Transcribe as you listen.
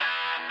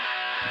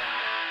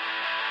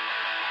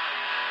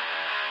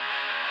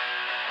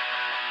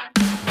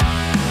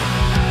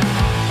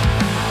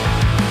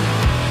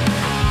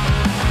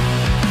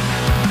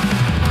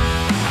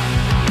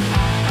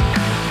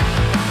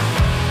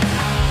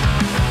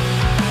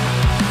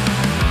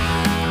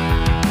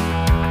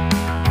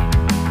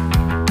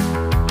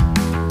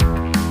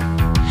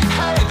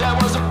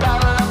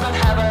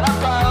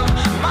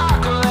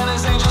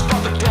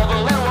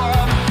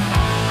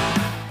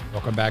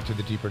back to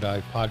the Deeper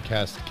Dive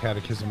podcast,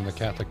 Catechism of the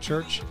Catholic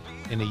Church,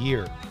 in a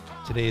year.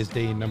 Today is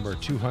day number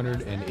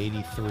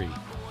 283,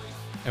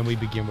 and we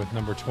begin with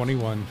number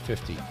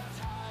 2150.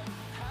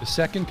 The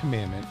second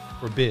commandment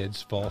forbids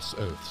false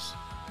oaths.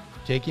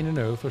 Taking an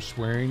oath or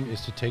swearing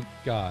is to take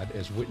God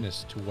as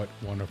witness to what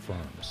one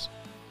affirms.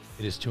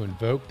 It is to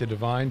invoke the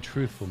divine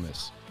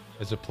truthfulness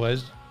as a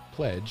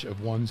pledge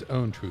of one's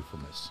own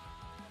truthfulness.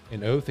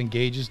 An oath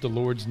engages the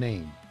Lord's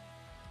name.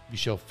 You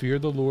shall fear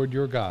the Lord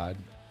your God,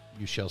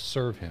 you shall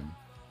serve him,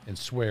 and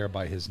swear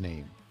by his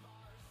name.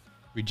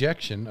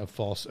 Rejection of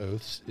false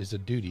oaths is a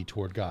duty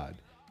toward God.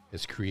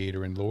 As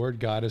Creator and Lord,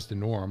 God is the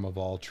norm of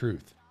all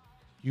truth.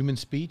 Human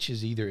speech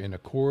is either in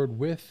accord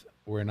with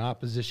or in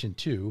opposition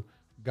to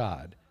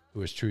God,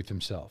 who is truth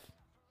himself.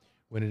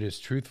 When it is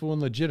truthful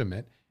and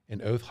legitimate,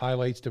 an oath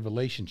highlights the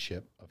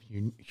relationship of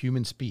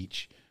human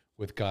speech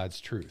with God's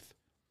truth.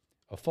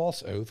 A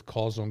false oath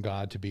calls on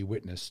God to be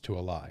witness to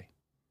a lie.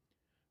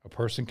 A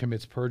person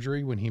commits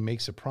perjury when he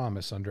makes a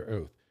promise under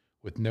oath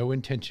with no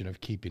intention of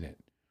keeping it,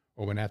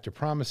 or when after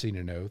promising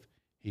an oath,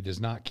 he does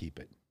not keep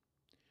it.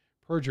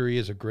 Perjury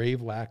is a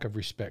grave lack of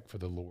respect for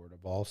the Lord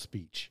of all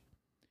speech.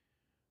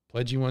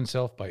 Pledging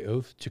oneself by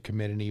oath to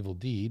commit an evil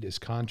deed is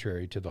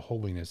contrary to the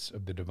holiness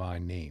of the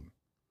divine name.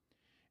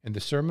 In the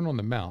Sermon on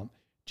the Mount,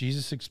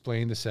 Jesus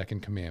explained the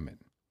second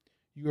commandment.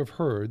 You have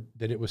heard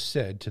that it was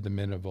said to the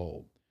men of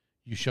old,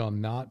 You shall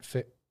not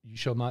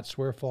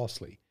swear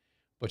falsely,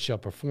 but shall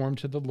perform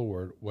to the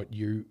Lord what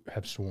you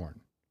have sworn.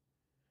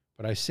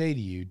 But I say to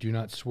you, do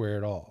not swear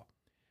at all.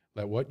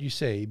 Let what you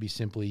say be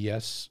simply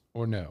yes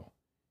or no.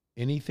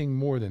 Anything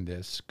more than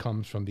this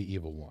comes from the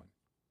evil one.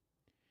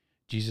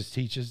 Jesus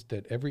teaches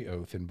that every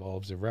oath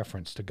involves a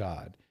reference to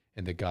God,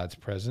 and that God's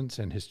presence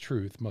and his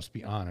truth must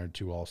be honored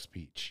to all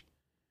speech.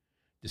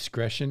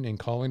 Discretion in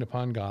calling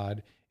upon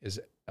God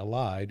is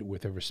allied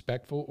with a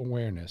respectful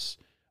awareness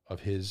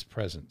of his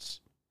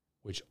presence,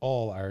 which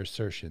all our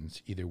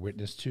assertions either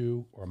witness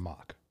to or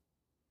mock.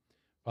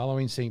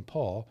 Following St.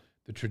 Paul,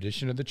 the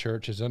tradition of the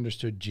Church has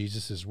understood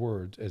Jesus'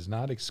 words as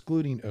not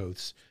excluding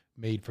oaths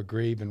made for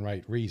grave and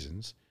right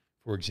reasons,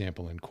 for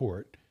example in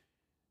court.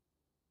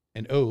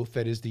 An oath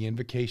that is the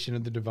invocation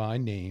of the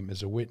divine name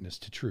as a witness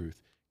to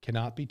truth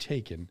cannot be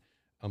taken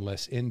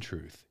unless in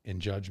truth, in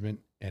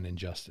judgment, and in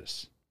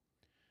justice.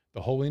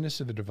 The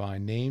holiness of the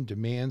divine name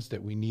demands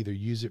that we neither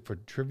use it for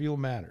trivial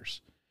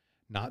matters,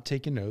 not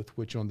take an oath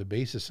which on the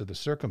basis of the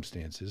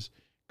circumstances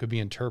could be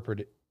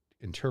interpreted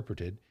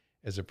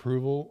as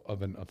approval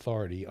of an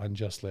authority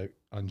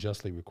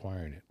unjustly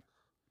requiring it.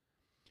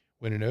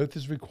 When an oath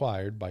is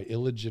required by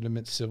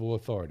illegitimate civil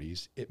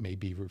authorities, it may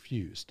be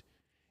refused.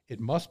 It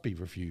must be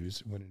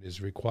refused when it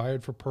is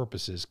required for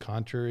purposes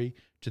contrary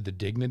to the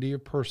dignity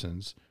of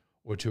persons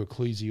or to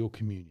ecclesial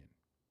communion.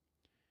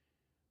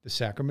 The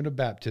sacrament of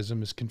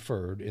baptism is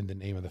conferred in the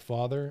name of the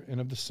Father,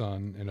 and of the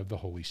Son, and of the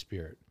Holy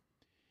Spirit.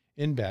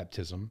 In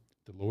baptism,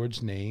 the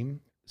Lord's name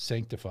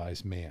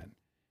sanctifies man,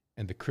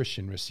 and the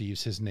Christian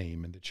receives his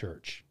name in the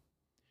Church.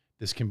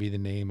 This can be the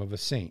name of a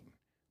saint,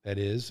 that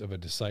is, of a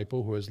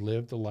disciple who has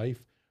lived a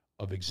life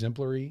of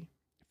exemplary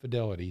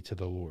fidelity to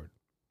the Lord.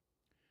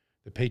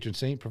 The patron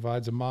saint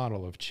provides a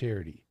model of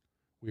charity.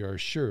 We are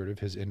assured of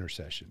his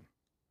intercession.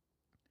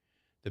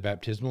 The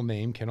baptismal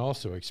name can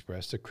also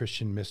express a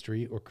Christian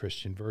mystery or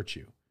Christian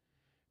virtue.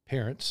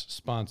 Parents,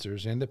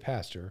 sponsors, and the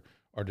pastor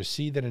are to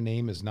see that a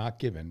name is not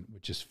given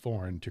which is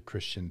foreign to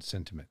Christian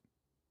sentiment.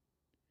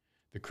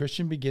 The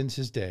Christian begins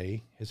his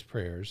day, his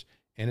prayers,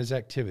 and his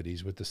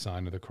activities with the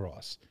sign of the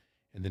cross.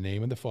 In the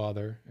name of the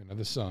Father, and of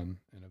the Son,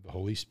 and of the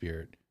Holy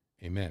Spirit.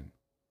 Amen.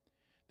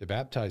 The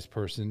baptized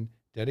person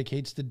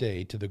dedicates the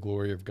day to the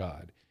glory of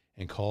God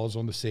and calls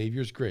on the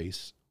Savior's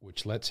grace,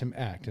 which lets him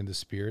act in the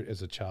Spirit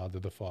as a child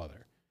of the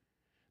Father.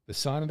 The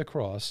sign of the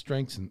cross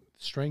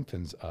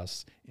strengthens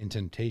us in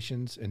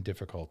temptations and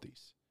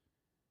difficulties.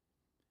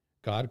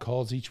 God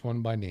calls each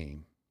one by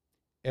name.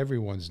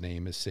 Everyone's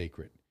name is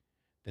sacred.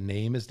 The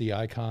name is the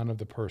icon of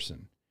the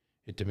person.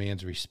 It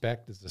demands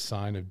respect as the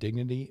sign of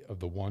dignity of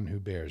the one who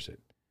bears it.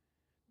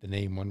 The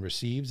name one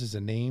receives is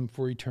a name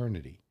for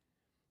eternity.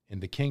 In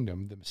the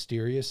kingdom, the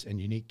mysterious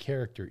and unique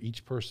character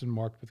each person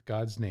marked with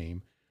God's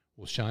name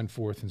will shine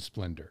forth in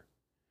splendor.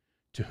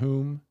 To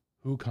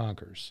who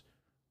conquers,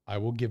 I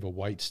will give a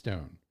white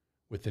stone,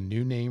 with a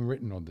new name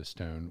written on the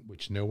stone,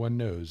 which no one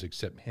knows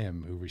except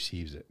him who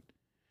receives it.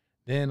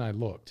 Then I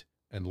looked,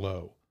 and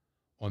lo,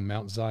 on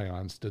Mount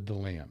Zion stood the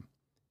Lamb,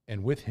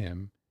 and with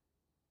him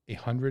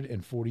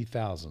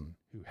 140,000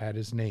 who had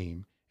his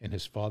name and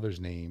his Father's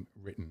name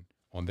written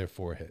on their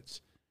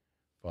foreheads.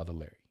 Father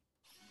Larry.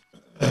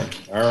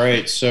 All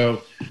right,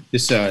 so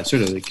this sort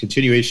of the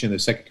continuation of the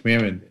second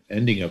commandment,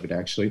 ending of it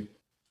actually,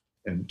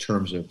 in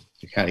terms of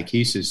the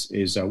catechesis,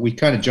 is we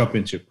kind of jump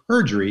into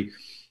perjury.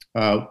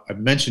 I've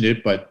mentioned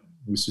it, but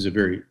this is a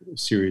very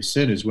serious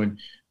sin, is when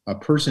a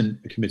person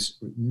commits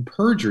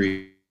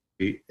perjury,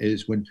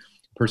 is when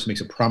a person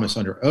makes a promise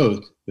under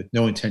oath with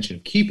no intention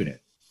of keeping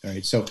it. All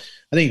right, so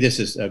I think this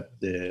is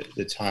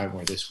the time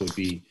where this would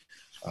be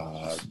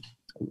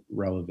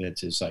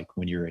relevant, is like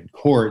when you're in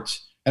court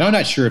And I'm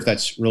not sure if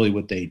that's really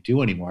what they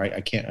do anymore.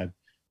 I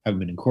haven't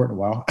been in court in a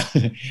while.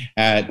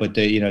 But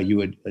you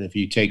would, if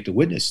you take the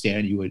witness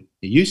stand, it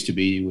used to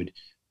be, you would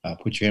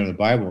put your hand on the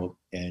Bible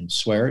and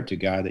swear it to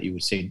God that you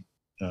would say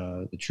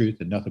the truth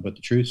and nothing but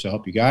the truth, so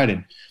help you God.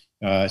 And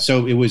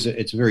so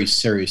it's a very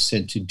serious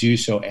sin to do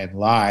so and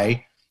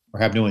lie or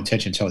have no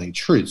intention of telling the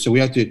truth. So we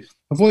have to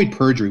avoid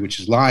perjury, which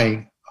is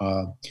lying.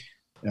 We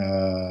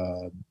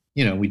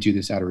do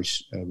this out of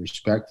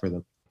respect for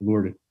the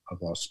Lord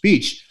of all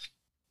speech.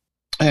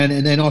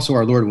 And then also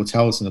our Lord will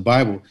tell us in the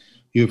Bible,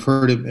 you have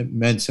heard of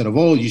men said of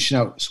old, you should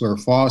not swear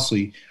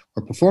falsely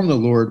or perform to the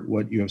Lord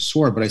what you have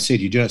sworn. But I say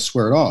to you, do not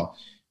swear at all.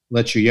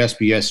 Let your yes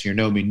be yes and your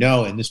no be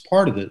no. And this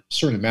part of the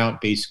certain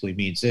amount basically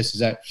means this, is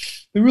that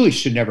we really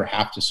should never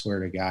have to swear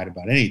to God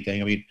about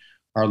anything. I mean,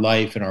 our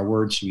life and our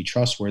words should be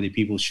trustworthy.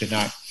 People should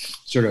not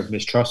sort of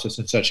mistrust us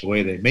in such a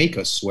way they make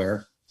us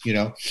swear,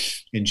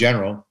 in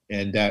general,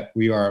 and that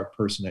we are a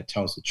person that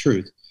tells the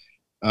truth.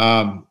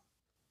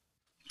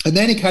 And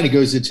then it kind of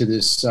goes into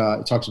this,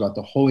 it talks about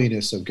the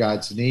holiness of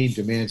God's name,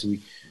 demands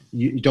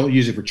you don't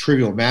use it for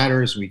trivial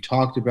matters. We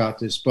talked about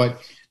this, but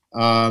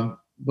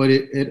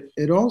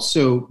it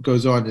also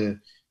goes on to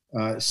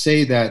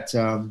say that,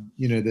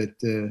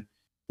 that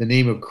the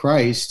name of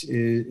Christ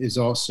is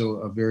also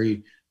a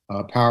very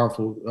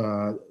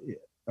powerful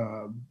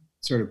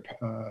sort of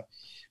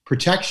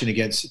protection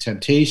against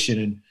temptation.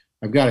 And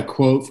I've got a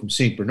quote from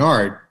St.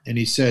 Bernard, and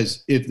he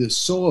says, if the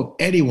soul of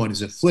anyone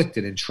is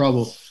afflicted in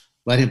trouble,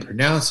 let him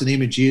pronounce the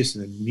name of Jesus,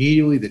 and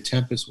immediately the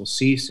tempest will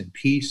cease and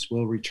peace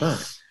will return.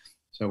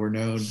 So we're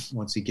known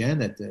once again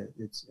that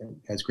it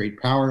has great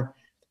power.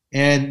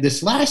 And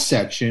this last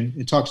section,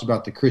 it talks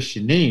about the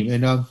Christian name.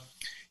 And,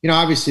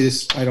 obviously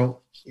this, I don't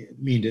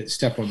mean to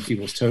step on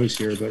people's toes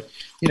here, but,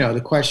 the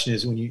question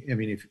is when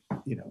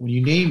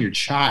you name your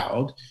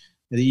child,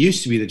 it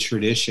used to be the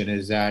tradition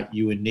is that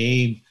you would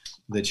name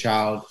the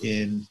child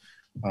in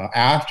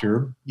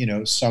after,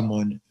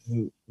 someone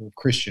who of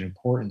Christian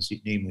importance,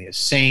 namely a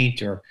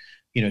saint or,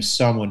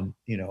 someone,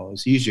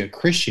 it's usually a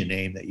Christian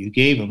name that you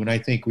gave them. And I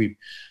think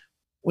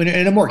when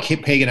in a more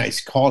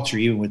paganized culture,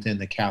 even within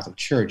the Catholic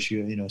Church,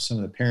 some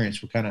of the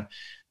parents would kind of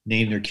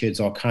name their kids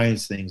all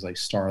kinds of things like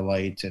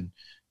Starlight and,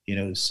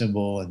 the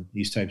symbol and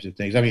these types of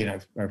things. I mean,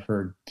 I've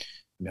heard,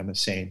 I'm not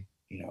saying,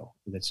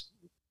 that's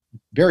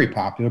very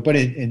popular, but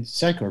in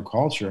secular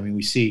culture, I mean,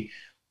 we see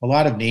a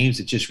lot of names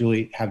that just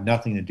really have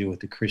nothing to do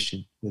with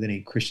any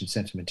Christian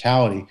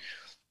sentimentality.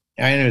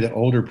 I know the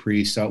older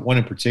priests, one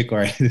in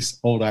particular, this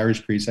old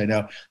Irish priest I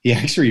know, he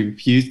actually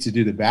refused to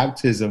do the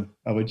baptism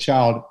of a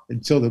child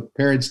until the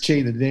parents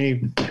changed the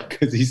name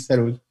because he said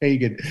it was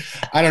pagan.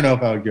 I don't know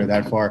if I would go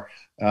that far.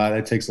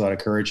 That takes a lot of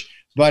courage.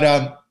 But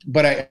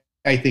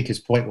I think his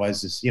point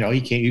was,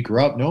 you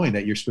grew up knowing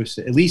that you're supposed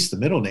to, at least the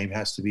middle name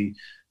has to be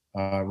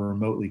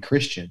remotely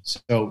Christian.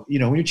 So,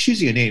 when you're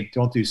choosing a name,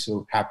 don't do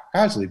so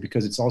haphazardly,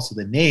 because it's also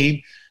the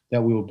name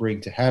that we will bring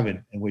to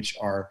heaven, and which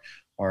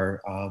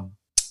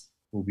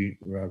will be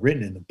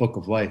written in the book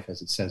of life,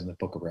 as it says in the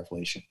book of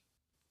Revelation.